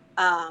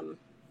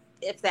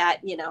if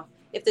that,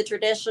 if the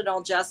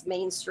traditional just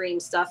mainstream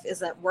stuff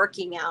isn't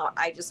working out,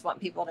 I just want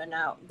people to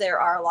know there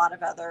are a lot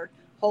of other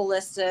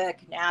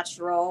holistic,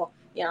 natural,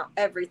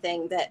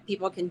 everything that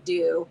people can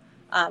do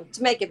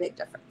to make a big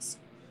difference.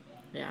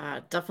 Yeah,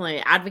 definitely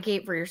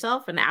advocate for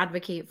yourself and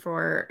advocate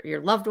for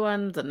your loved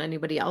ones and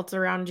anybody else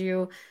around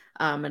you.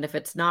 And if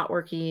it's not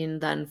working,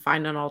 then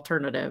find an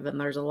alternative. And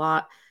there's a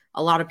lot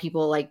of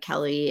people like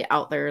Kelly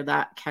out there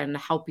that can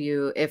help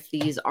you if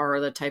these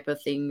are the type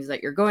of things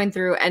that you're going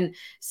through. And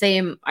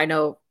same, I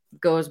know,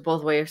 goes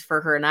both ways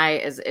for her and I,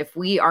 is if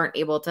we aren't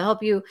able to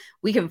help you,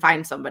 we can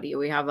find somebody.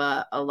 We have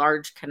a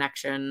large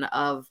connection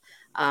of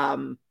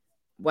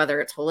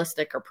whether it's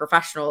holistic or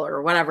professional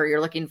or whatever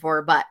you're looking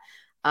for, but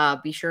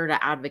be sure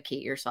to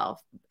advocate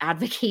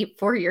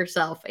for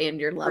yourself and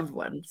your loved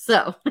ones.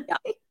 So, yeah.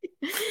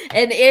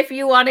 And if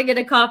you want to get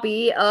a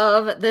copy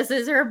of This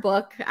Is Her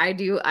Book, I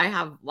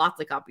have lots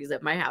of copies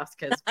at my house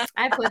because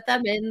I put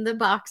them in the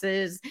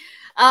boxes.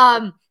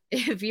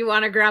 If you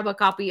want to grab a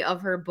copy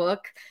of her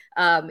book,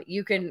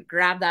 you can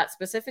grab that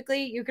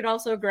specifically. You could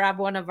also grab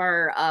one of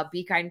our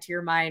Be Kind to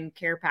Your Mind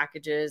care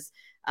packages.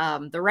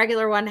 The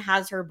regular one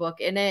has her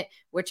book in it,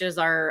 which is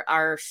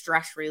our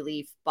stress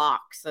relief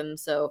box. And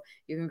so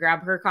you can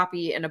grab her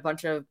copy and a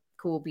bunch of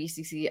cool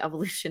BCC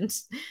evolution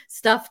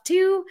stuff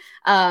too.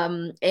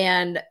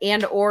 And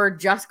or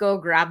just go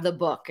grab the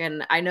book.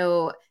 And I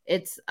know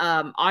it's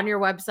on your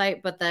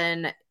website, but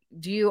then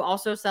do you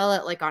also sell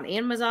it like on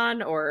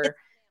Amazon or? It's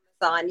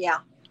Amazon, yeah.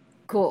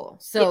 Cool.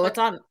 So it's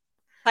on.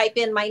 Type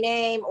in my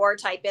name or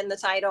type in the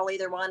title,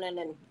 either one, and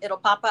then it'll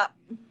pop up.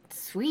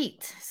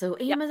 Sweet. So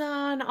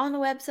Amazon, yep, on the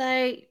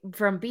website,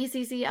 from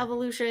BCC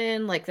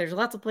Evolution, like there's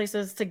lots of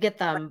places to get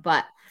them,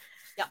 but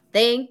yep.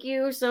 Thank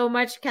you so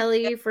much,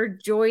 Kelly, yep, for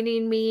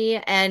joining me.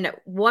 And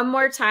one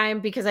more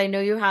time, because I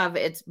know you have,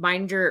 it's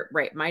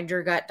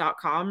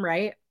mindyourgut.com,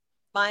 right?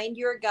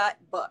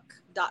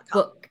 Mindyourgutbook.com.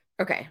 Book.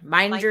 Okay.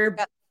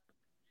 Mindyourbook.com.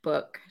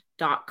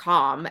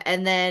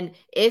 And then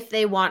if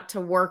they want to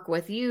work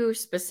with you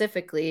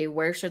specifically,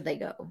 where should they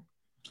go?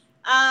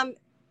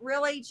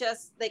 Really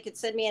just, they could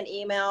send me an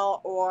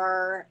email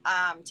or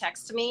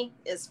text me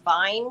is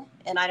fine.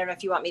 And I don't know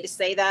if you want me to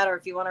say that or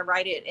if you want to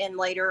write it in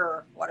later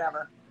or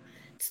whatever.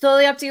 It's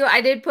totally up to you.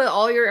 I did put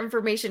all your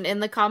information in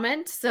the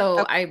comments.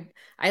 So okay.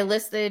 I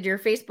listed your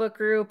Facebook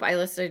group. I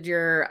listed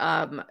your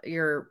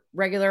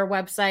regular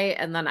website,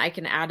 and then I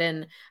can add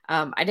in,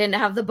 I didn't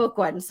have the book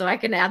one, so I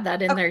can add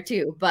that in there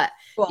too. But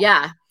cool.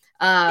 Yeah,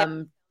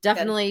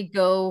 definitely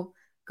go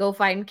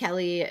find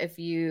Kelly if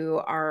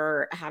you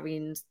are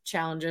having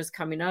challenges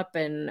coming up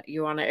and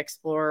you want to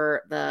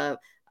explore the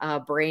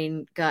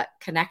brain gut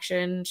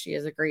connection. She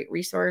is a great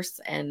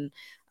resource. And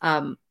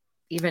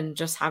even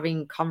just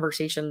having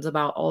conversations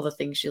about all the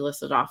things she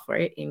listed off,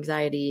 right?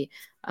 Anxiety,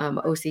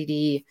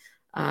 OCD.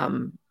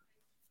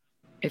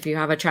 If you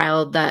have a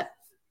child that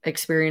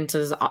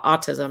experiences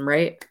autism,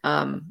 right?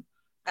 Have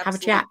a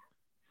chat.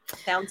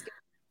 Sounds good.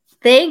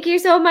 Thank you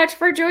so much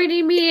for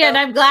joining me. And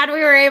I'm glad we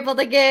were able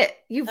to get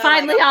you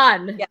finally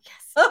on. Yes.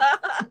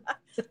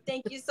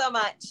 Thank you so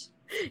much.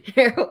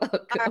 You're welcome.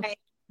 All right.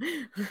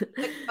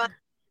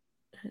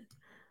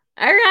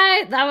 All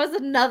right. That was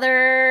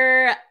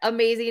another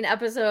amazing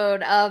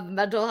episode of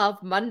Mental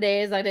Health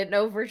Mondays. I didn't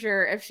know for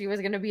sure if she was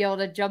going to be able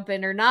to jump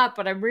in or not,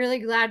 but I'm really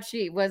glad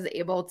she was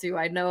able to.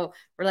 I know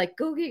we're like,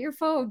 go get your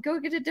phone, go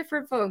get a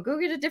different phone, go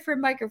get a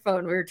different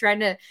microphone. We were trying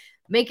to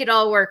make it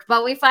all work,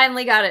 but we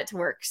finally got it to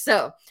work.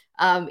 So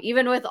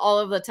even with all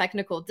of the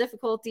technical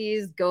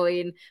difficulties,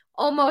 going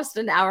almost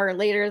an hour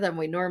later than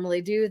we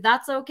normally do,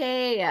 that's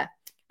okay.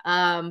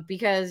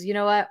 Because you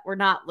know what? We're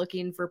not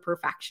looking for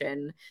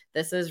perfection.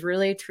 This is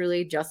really,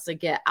 truly just to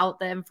get out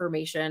the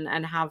information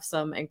and have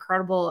some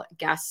incredible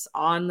guests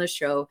on the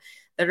show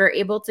that are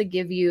able to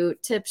give you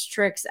tips,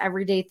 tricks,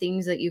 everyday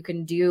things that you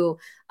can do,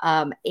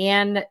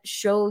 and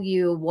show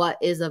you what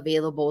is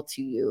available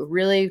to you.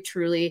 Really,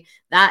 truly,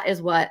 that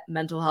is what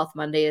Mental Health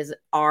Mondays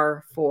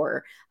are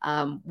for.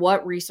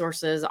 What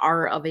resources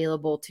are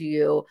available to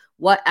you?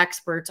 What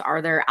experts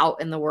are there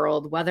out in the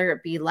world, whether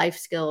it be life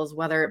skills,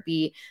 whether it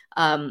be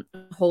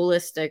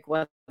holistic,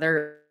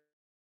 whether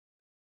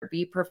it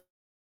be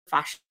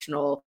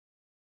professional.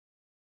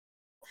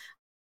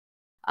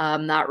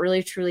 That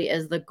really truly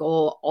is the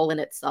goal all in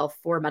itself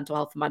for Mental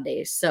Health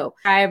Mondays. So,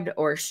 subscribed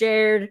or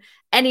shared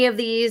any of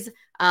these,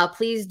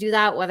 please do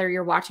that, whether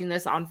you're watching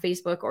this on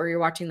Facebook or you're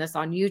watching this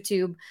on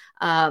YouTube.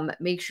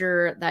 Make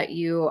sure that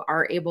you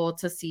are able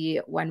to see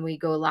when we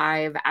go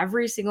live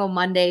every single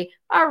Monday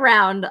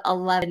around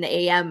 11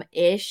 a.m.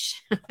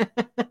 ish,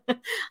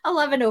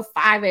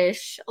 11:05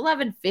 ish,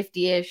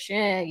 11:50 ish,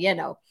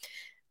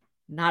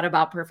 not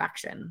about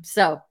perfection.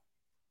 So,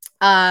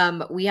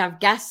 we have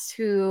guests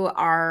who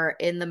are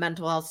in the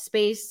mental health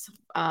space.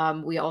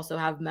 We also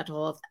have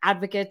mental health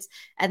advocates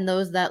and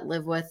those that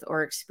live with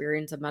or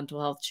experience a mental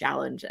health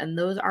challenge. And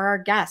those are our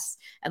guests.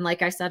 And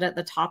like I said at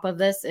the top of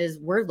this is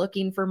we're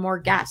looking for more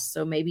guests.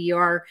 So maybe you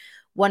are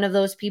one of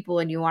those people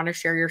and you want to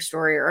share your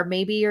story, or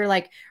maybe you're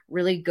like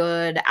really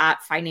good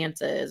at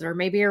finances, or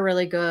maybe you're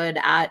really good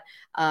at,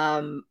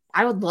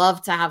 I would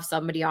love to have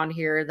somebody on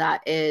here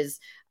that is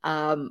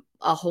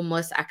a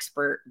homeless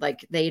expert.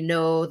 Like they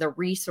know the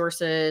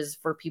resources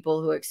for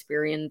people who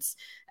experience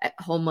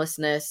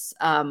homelessness.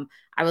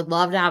 I would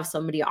love to have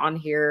somebody on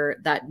here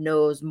that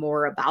knows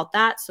more about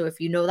that. So if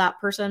you know that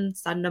person,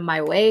 send them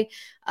my way.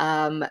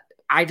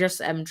 I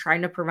just am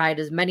trying to provide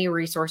as many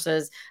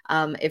resources.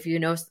 If you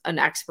know an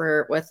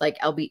expert with like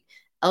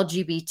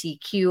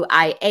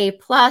LGBTQIA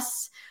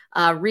plus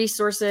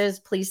resources,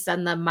 please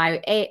send them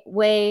my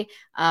way.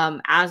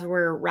 As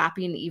we're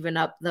wrapping even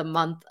up the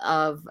month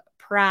of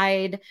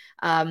Pride,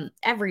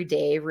 every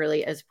day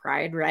really is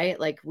Pride, right?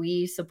 Like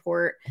we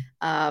support,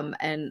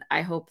 and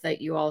I hope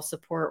that you all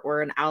support.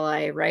 We're an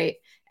ally, right?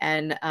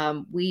 And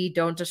we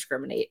don't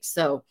discriminate.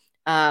 So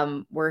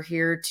we're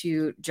here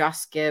to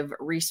just give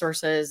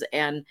resources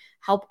and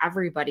help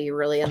everybody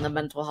really in the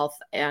mental health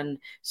and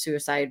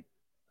suicide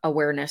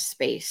awareness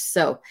space.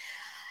 So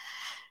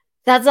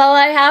that's all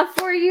I have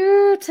for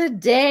you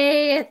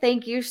today.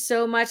 Thank you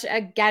so much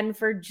again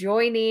for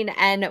joining,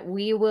 and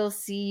we will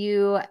see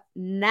you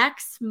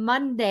next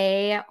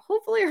Monday,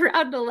 hopefully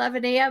around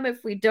 11 a.m.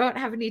 if we don't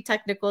have any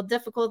technical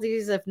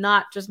difficulties. If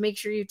not, just make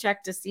sure you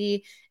check to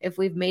see if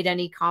we've made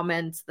any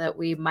comments that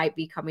we might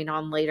be coming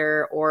on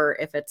later or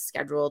if it's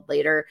scheduled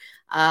later.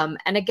 And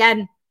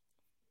again,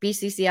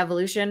 BCC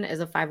Evolution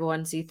is a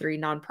 501c3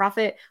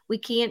 nonprofit. We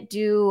can't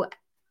do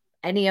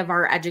any of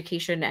our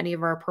education, any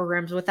of our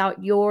programs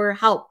without your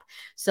help.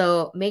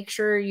 So make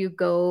sure you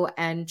go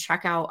and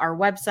check out our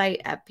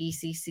website at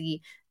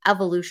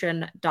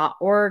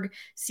bccevolution.org.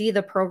 See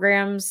the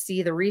programs,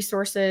 see the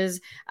resources.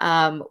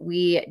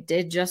 We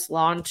did just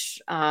launch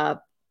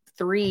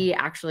 3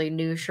 actually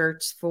new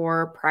shirts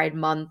for Pride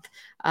Month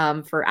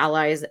for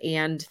allies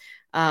and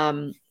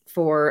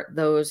for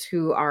those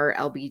who are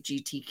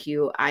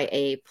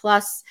LGBTQIA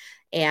plus.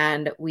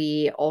 And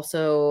we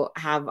also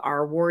have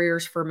our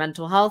Warriors for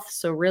Mental Health.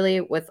 So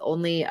really with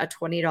only a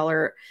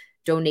 $20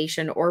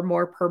 donation or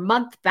more per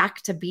month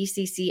back to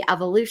BCC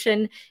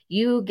Evolution,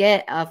 you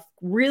get a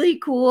really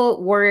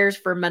cool Warriors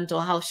for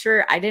Mental Health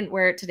shirt. I didn't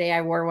wear it today. I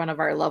wore one of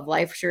our Love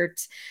Life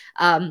shirts.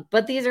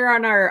 But these are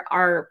on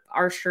our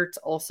shirts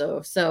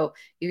also. So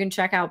you can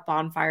check out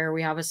Bonfire.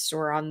 We have a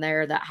store on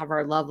there that have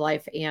our Love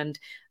Life and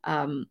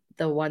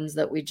the ones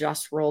that we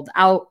just rolled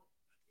out.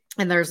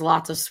 And there's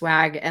lots of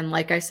swag. And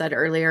like I said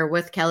earlier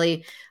with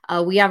Kelly,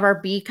 we have our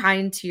Be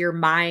Kind to Your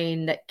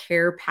Mind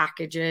care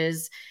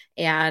packages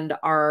and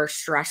our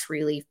stress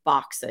relief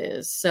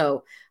boxes.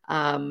 So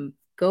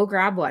go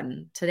grab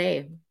one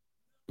today.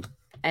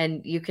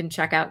 And you can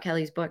check out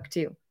Kelly's book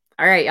too.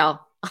 All right,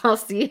 y'all. I'll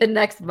see you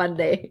next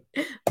Monday.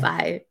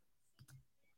 Bye.